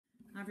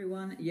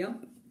everyone.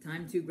 Yep,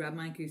 time to grab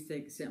my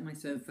acoustic, sit on my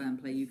sofa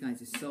and play you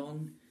guys a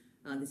song.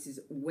 This is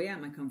way out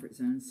of my comfort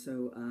zone,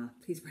 so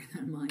please bear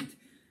that in mind.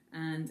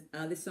 And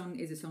this song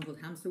is a song called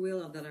Hamster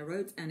Wheel that I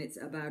wrote, and it's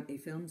about a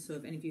film. So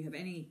if any of you have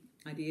any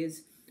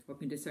ideas or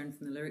can discern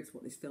from the lyrics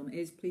what this film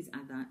is, please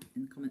add that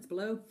in the comments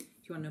below.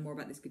 If you want to know more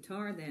about this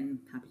guitar, then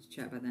happy to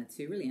chat about that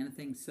too, really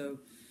anything. So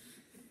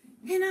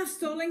enough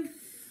stalling,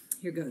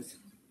 here goes.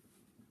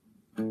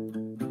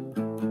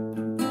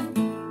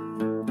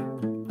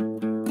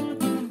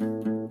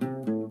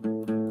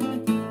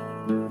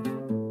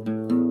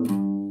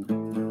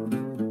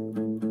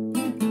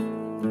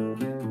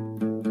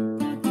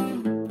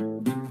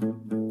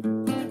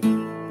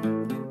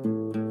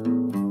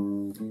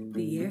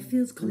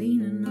 Feels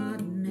clean and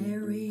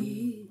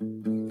ordinary.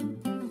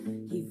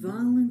 He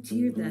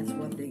volunteered, that's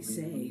what they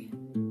say.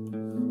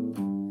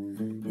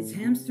 His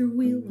hamster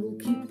wheel will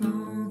keep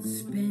on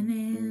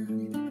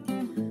spinning,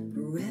 a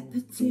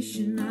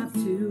repetition of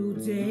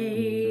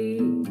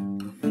today.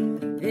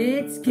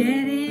 It's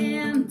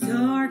getting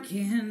dark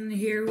in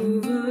here.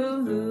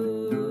 Whoa.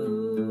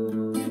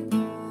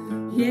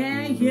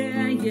 Yeah,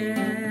 yeah,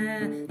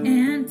 yeah.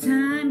 And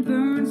time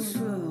burns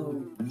slow.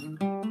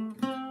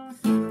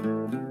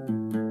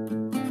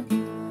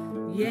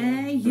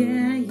 Yeah,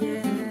 yeah,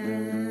 yeah.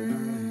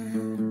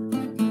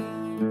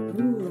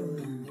 Ooh.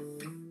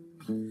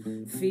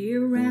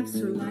 Fear wraps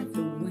her like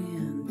the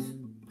wind,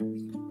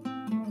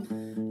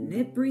 and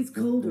it breathes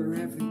colder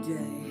every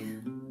day.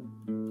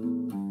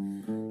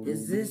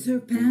 Is this her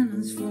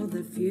penance for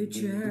the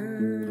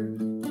future,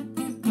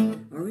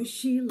 or is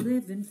she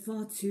living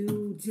for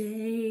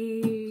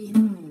today?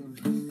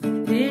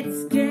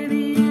 It's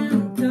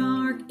getting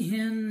dark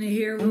in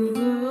here.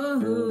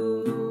 Whoa.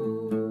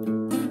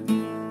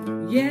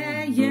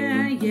 Yeah,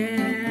 yeah,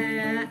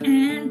 yeah,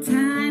 and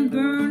time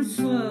burns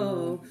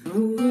slow.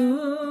 Ooh.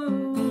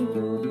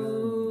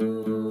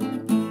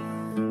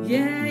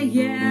 Yeah,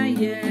 yeah,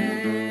 yeah.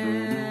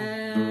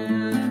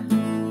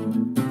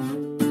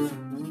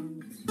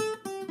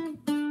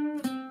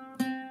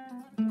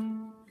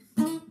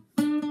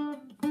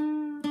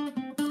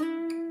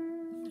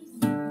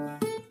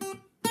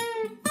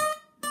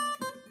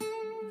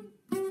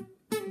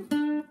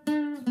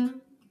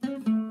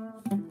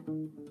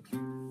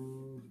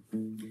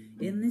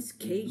 In this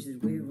cage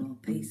that we're all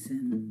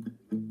pacing,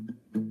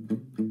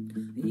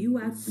 are you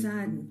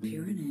outside and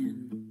peering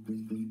in?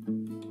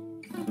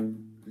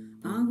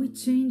 Are we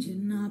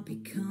changing or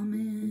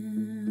becoming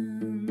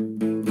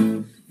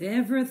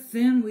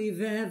everything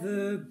we've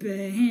ever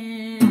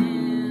been?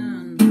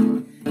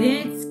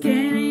 It's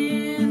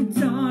getting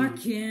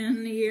dark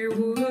in here.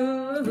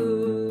 Whoa.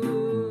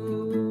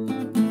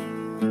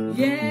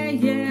 Yeah,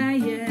 yeah,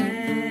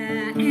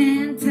 yeah.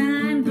 And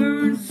time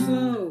burns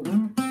slow.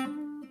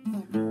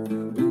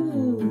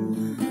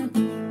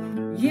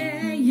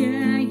 Yeah,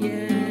 yeah,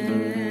 yeah.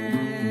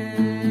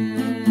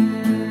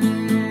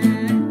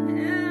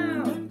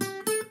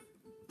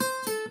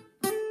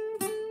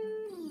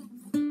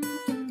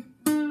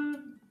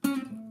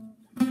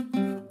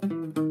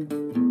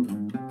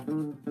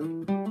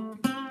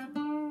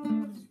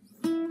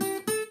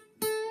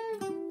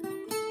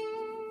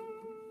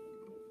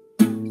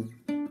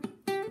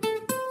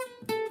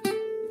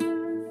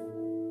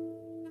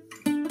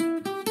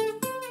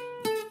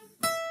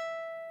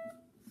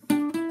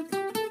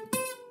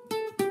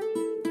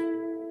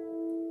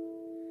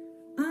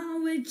 Are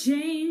we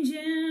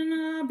changing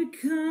or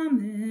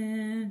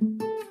becoming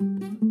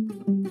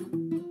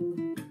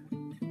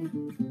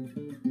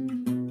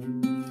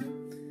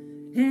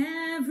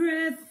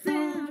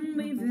everything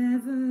we've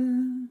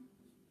ever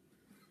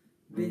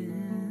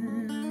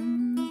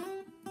been?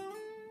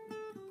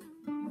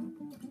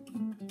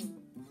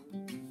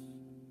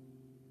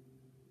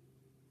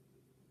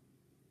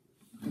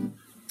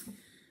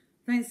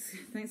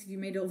 Thanks if you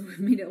made it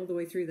all the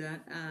way through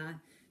that.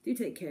 Do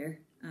take care.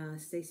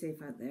 Stay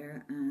safe out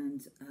there,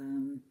 and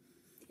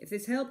if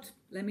this helped,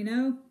 let me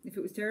know. If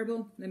it was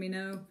terrible, let me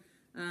know.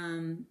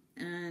 And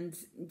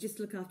just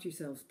look after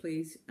yourselves,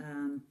 please.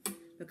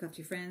 Look after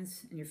your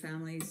friends and your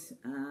families.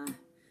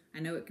 I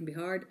know it can be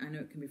hard. I know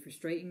it can be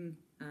frustrating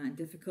and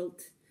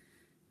difficult,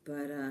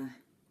 but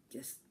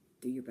just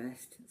do your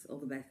best. It's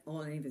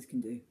all any of us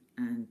can do.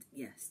 And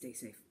yeah, stay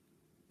safe.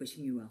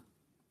 Wishing you well.